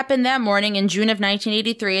 What happened that morning in June of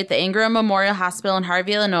 1983 at the Ingram Memorial Hospital in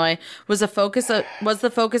Harvey, Illinois, was the focus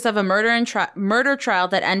of a murder trial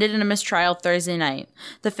that ended in a mistrial Thursday night.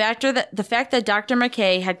 The fact that Dr.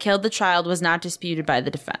 McKay had killed the child was not disputed by the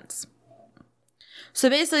defense. So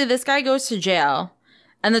basically, this guy goes to jail,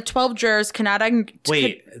 and the 12 jurors cannot...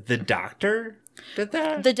 Wait, the doctor did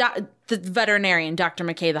that? The veterinarian, Dr.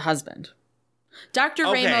 McKay, the husband. Dr.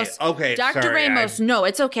 Ramos. Okay. Dr. Sorry, Ramos. No,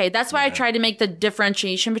 it's okay. That's why I tried to make the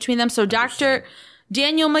differentiation between them. So Dr.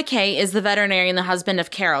 Daniel McKay is the veterinarian, the husband of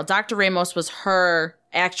Carol. Dr. Ramos was her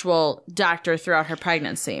actual doctor throughout her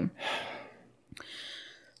pregnancy.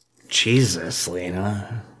 Jesus,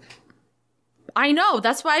 Lena. I know.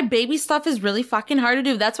 That's why baby stuff is really fucking hard to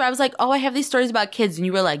do. That's why I was like, oh, I have these stories about kids. And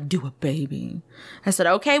you were like, do a baby. I said,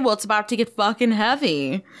 okay, well, it's about to get fucking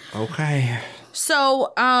heavy. Okay.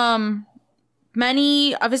 So,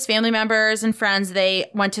 many of his family members and friends, they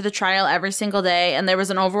went to the trial every single day, and there was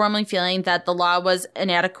an overwhelming feeling that the law was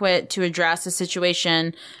inadequate to address a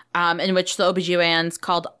situation in which the OBGYNs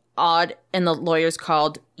called odd and the lawyers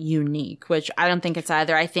called unique, which I don't think it's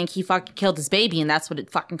either. I think he fucking killed his baby, and that's what it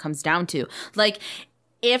fucking comes down to.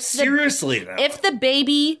 Seriously, though. If the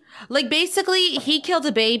baby, like, basically, he killed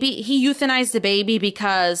a baby, he euthanized the baby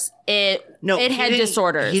because it had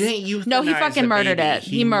disorders. He didn't euthanize No, he fucking murdered baby. it.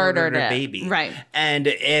 He murdered a it. baby. Right. And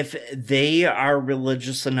if they are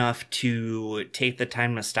religious enough to take the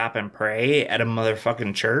time to stop and pray at a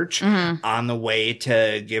motherfucking church on the way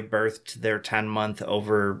to give birth to their 10-month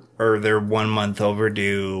over, or their 1 month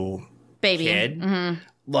overdue baby kid,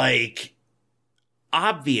 like,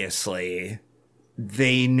 obviously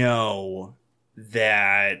they know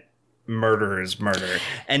that murder is murder.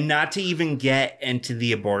 And not to even get into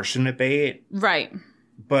the abortion debate. Right.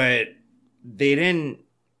 But they didn't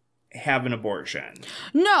have an abortion.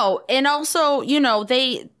 No. And also, you know,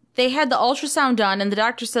 they had the ultrasound done and the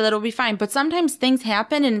doctor said that it'll be fine. But sometimes things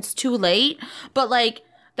happen and it's too late. But, like,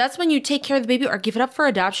 that's when you take care of the baby or give it up for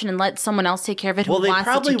adoption and let someone else take care of it who wants to take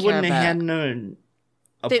care of it. Well, they probably wouldn't have had an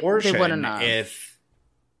abortion they wouldn't have. if,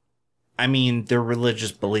 I mean, their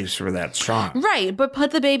religious beliefs were that strong. Right, but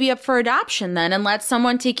put the baby up for adoption then and let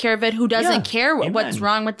someone take care of it who doesn't care what's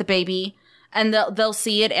wrong with the baby. And they'll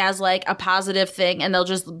see it as, like, a positive thing, and they'll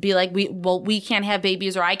just be like, we can't have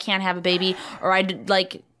babies, or I can't have a baby, or I,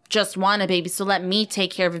 like, just want a baby, so let me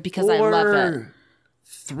take care of it because I love it.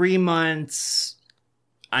 3 months...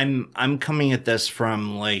 I'm coming at this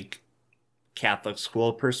from, like, Catholic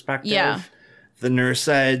school perspective. Yeah. The nurse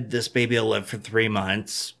said this baby will live for 3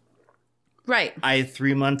 months. Right. I have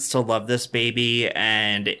 3 months to love this baby,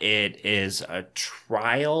 and it is a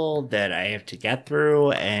trial that I have to get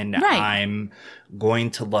through, and I'm going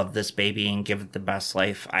to love this baby and give it the best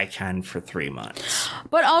life I can for 3 months.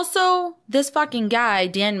 But also, this fucking guy,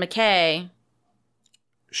 Dan McKay,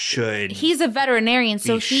 he's a veterinarian,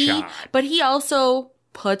 so but he also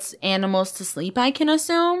puts animals to sleep, I can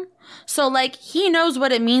assume. So, like, he knows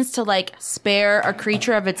what it means to, like, spare a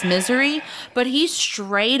creature of its misery, but he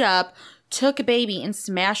straight up took a baby and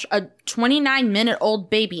smashed a 29-minute-old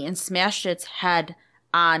baby and smashed its head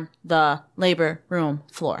on the labor room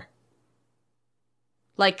floor.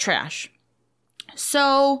 Like trash.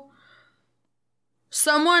 So,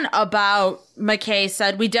 someone about McKay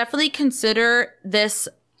said, we definitely consider this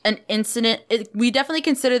an incident. We definitely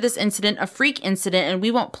consider this incident a freak incident, and we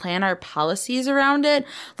won't plan our policies around it.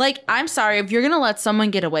 Like, I'm sorry, if you're gonna let someone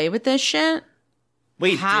get away with this shit.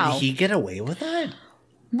 Wait, how? Did he get away with it?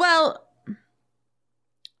 Well,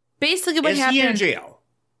 basically what happened. Is he in jail?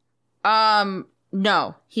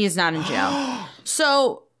 No, he is not in jail.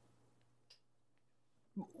 So,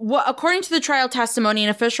 according to the trial testimony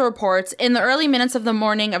and official reports, in the early minutes of the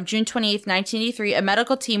morning of June 28th, 1983, a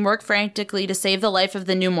medical team worked frantically to save the life of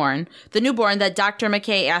the newborn that Dr.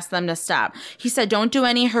 McKay asked them to stop. He said, don't do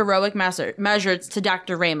any heroic measures to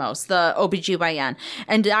Dr. Ramos, the OBGYN.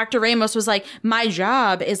 And Dr. Ramos was like, my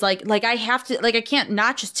job is like I have to, like, I can't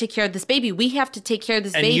not just take care of this baby. We have to take care of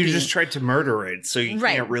this baby. And you just tried to murder it, so you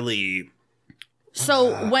can't really...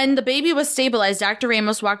 So when the baby was stabilized, Dr.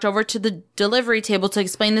 Ramos walked over to the delivery table to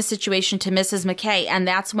explain the situation to Mrs. McKay. And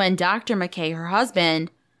that's when Dr. McKay, her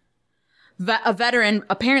husband, a veteran,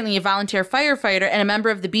 apparently a volunteer firefighter, and a member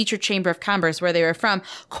of the Beecher Chamber of Commerce, where they were from,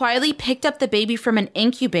 quietly picked up the baby from an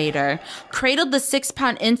incubator, cradled the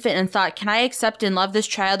 6-pound infant, and thought, can I accept and love this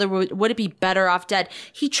child, or would it be better off dead?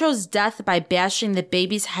 He chose death by bashing the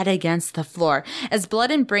baby's head against the floor. As blood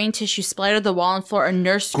and brain tissue splattered the wall and floor, a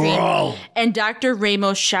nurse screamed, and Dr.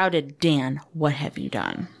 Ramos shouted, Dan, what have you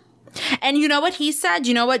done? And you know what he said?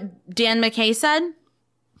 You know what Dan McKay said?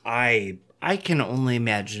 I can only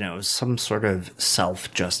imagine it was some sort of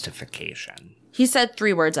self-justification. He said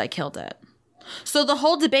 3 words, I killed it. So the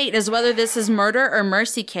whole debate is whether this is murder or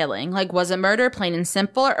mercy killing. Like, was it murder, plain and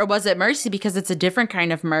simple, or was it mercy because it's a different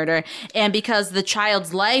kind of murder and because the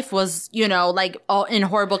child's life was, you know, like, all in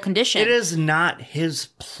horrible condition? It is not his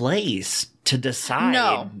place to decide.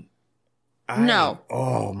 No.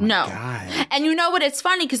 Oh, my God. And you know what? It's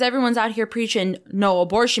funny because everyone's out here preaching no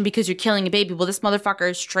abortion because you're killing a baby. Well, this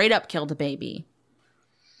motherfucker straight up killed a baby.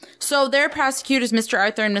 So their prosecutors, Mr.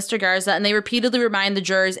 Arthur and Mr. Garza, and they repeatedly remind the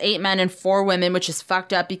jurors, 8 men and 4 women, which is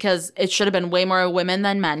fucked up because it should have been way more women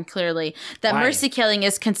than men, clearly, that mercy killing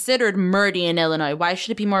is considered murder in Illinois. Why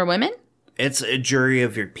should it be more women? It's a jury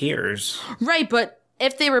of your peers. Right, but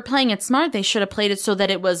if they were playing it smart, they should have played it so that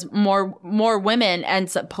it was more women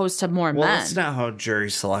as opposed to more men. Well, that's not how jury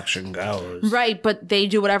selection goes. Right, but they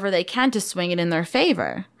do whatever they can to swing it in their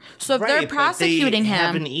favor. So if they're prosecuting him, they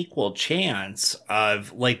have an equal chance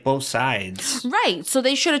of, like, both sides. Right, so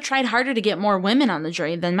they should have tried harder to get more women on the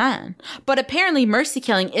jury than men. But apparently mercy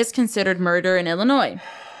killing is considered murder in Illinois.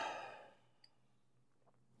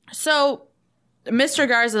 So Mr.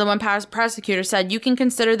 Garza, the one prosecutor, said, you can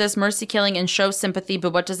consider this mercy killing and show sympathy,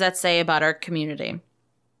 but what does that say about our community?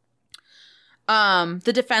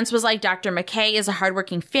 The defense was like, Dr. McKay is a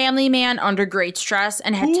hardworking family man under great stress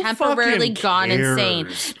and had Who temporarily fucking gone cares? insane.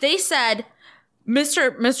 They said,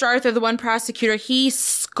 Mr. Arthur, the one prosecutor, he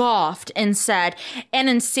scoffed and said, an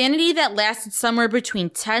insanity that lasted somewhere between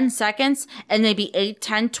 10 seconds and maybe 8,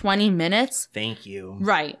 10, 20 minutes. Thank you.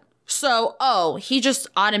 Right. So, he just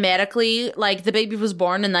automatically, like, the baby was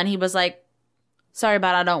born and then he was like, sorry,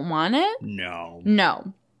 but I don't want it?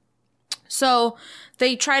 No. So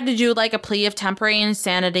they tried to do like a plea of temporary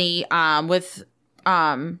insanity with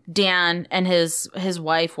Dan and his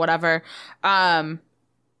wife, whatever. But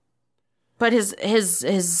his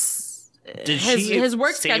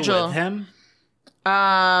work stay schedule. With him?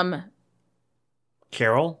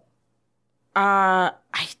 Carol? I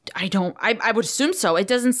would assume so. It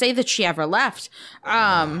doesn't say that she ever left.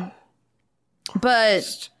 But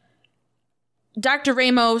Dr.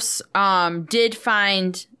 Ramos did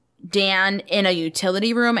find Dan in a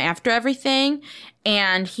utility room after everything,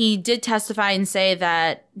 and he did testify and say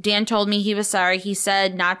that Dan told me he was sorry. He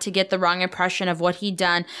said not to get the wrong impression of what he'd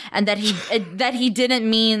done, and that he didn't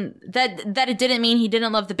mean that it didn't mean he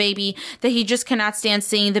didn't love the baby, that he just cannot stand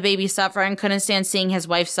seeing the baby suffer and couldn't stand seeing his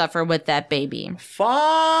wife suffer with that baby.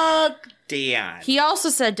 Fuck Dan. He also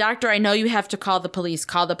said, Doctor, I know you have to call the police.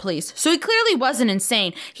 Call the police. So he clearly wasn't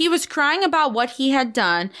insane. He was crying about what he had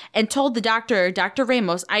done and told the doctor, Dr.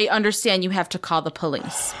 Ramos, I understand you have to call the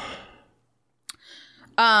police.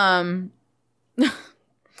 A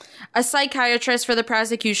psychiatrist for the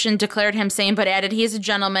prosecution declared him sane, but added he is a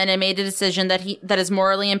gentleman and made a decision that is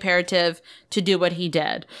morally imperative to do what he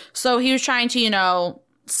did. So he was trying to,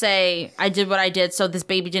 say, I did what I did so this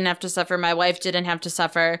baby didn't have to suffer, my wife didn't have to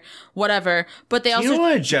suffer, whatever. But they Do also... you know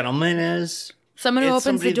what a gentleman is? Someone who It's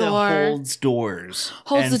opens the somebody door. that holds doors.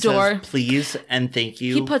 Holds and the door. Says, please and thank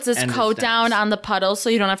you. He puts his and coat steps. down on the puddle so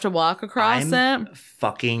you don't have to walk across I'm it.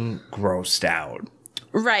 fucking grossed out.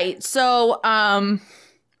 Right. So, a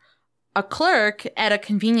clerk at a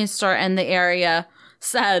convenience store in the area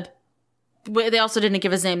said, they also didn't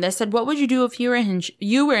give his name. They said, what would you do if you were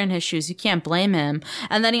in his shoes? You can't blame him.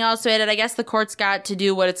 And then he also added, I guess the court's got to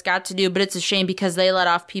do what it's got to do, but it's a shame because they let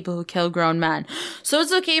off people who kill grown men. So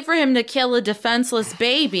it's okay for him to kill a defenseless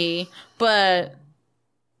baby, but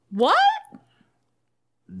what?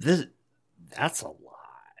 That's a lot.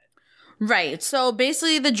 Right. So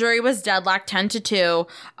basically the jury was deadlocked 10-2.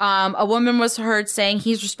 A woman was heard saying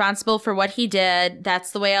he's responsible for what he did.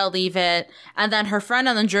 That's the way I'll leave it. And then her friend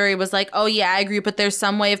on the jury was like, oh yeah, I agree, but there's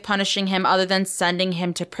some way of punishing him other than sending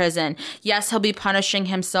him to prison. Yes, he'll be punishing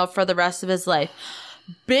himself for the rest of his life.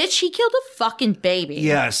 Bitch, he killed a fucking baby.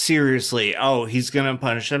 Yeah, seriously. Oh, he's gonna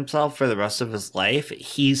punish himself for the rest of his life?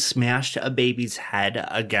 He smashed a baby's head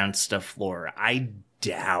against a floor. I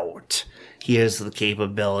doubt he has the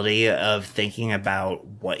capability of thinking about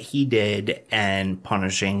what he did and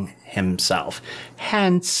punishing himself.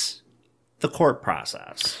 Hence, the court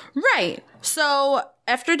process. Right. So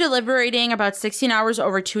after deliberating about 16 hours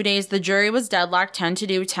over 2 days, the jury was deadlocked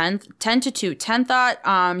 10-2. 10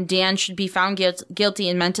 thought Dan should be found guilty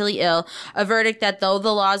and mentally ill, a verdict that, though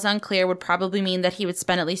the law is unclear, would probably mean that he would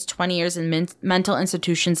spend at least 20 years in mental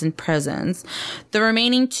institutions and prisons. The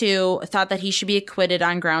remaining 2 thought that he should be acquitted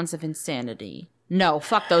on grounds of insanity. No,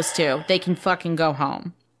 fuck those 2. They can fucking go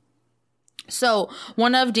home. So,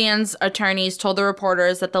 one of Dan's attorneys told the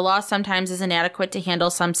reporters that the law sometimes is inadequate to handle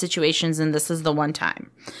some situations, and this is the one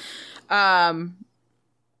time.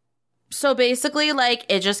 So basically,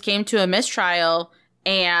 it just came to a mistrial,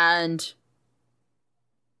 and,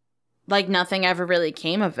 nothing ever really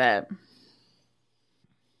came of it.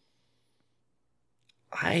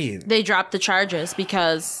 They dropped the charges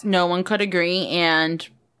because no one could agree, and,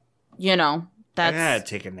 that's... I gotta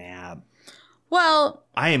take a nap. Well...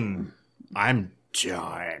 I'm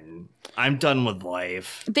done. I'm done with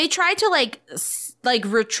life. They tried to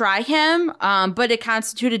retry him, but it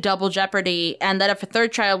constituted double jeopardy, and that if a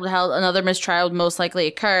third trial would held, another mistrial would most likely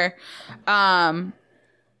occur.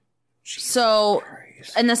 So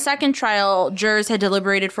in the second trial, jurors had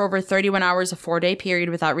deliberated for over 31 hours, a 4-day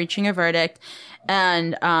period, without reaching a verdict,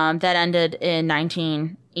 and that ended in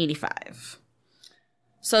 1985.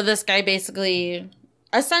 So this guy basically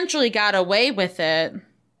essentially got away with it.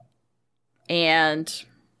 And,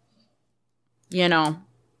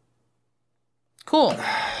 cool.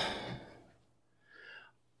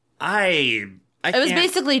 It was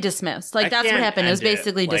basically dismissed. That's what happened. It was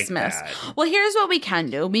basically dismissed. Well, here's what we can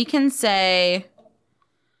do. We can say,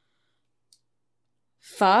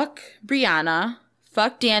 fuck Brianna,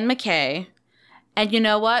 fuck Dan McKay, and you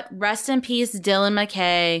know what? Rest in peace, Dylan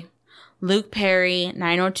McKay. Luke Perry,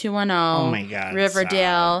 90210. Oh my God,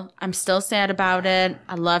 Riverdale. I'm still sad about it.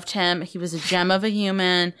 I loved him. He was a gem of a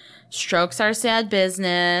human. Strokes are sad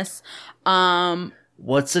business.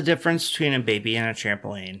 What's the difference between a baby and a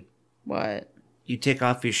trampoline? What? You take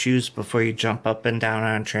off your shoes before you jump up and down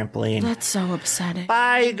on a trampoline. That's so upsetting.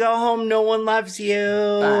 Bye, go home, no one loves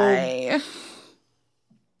you.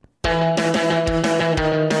 Bye.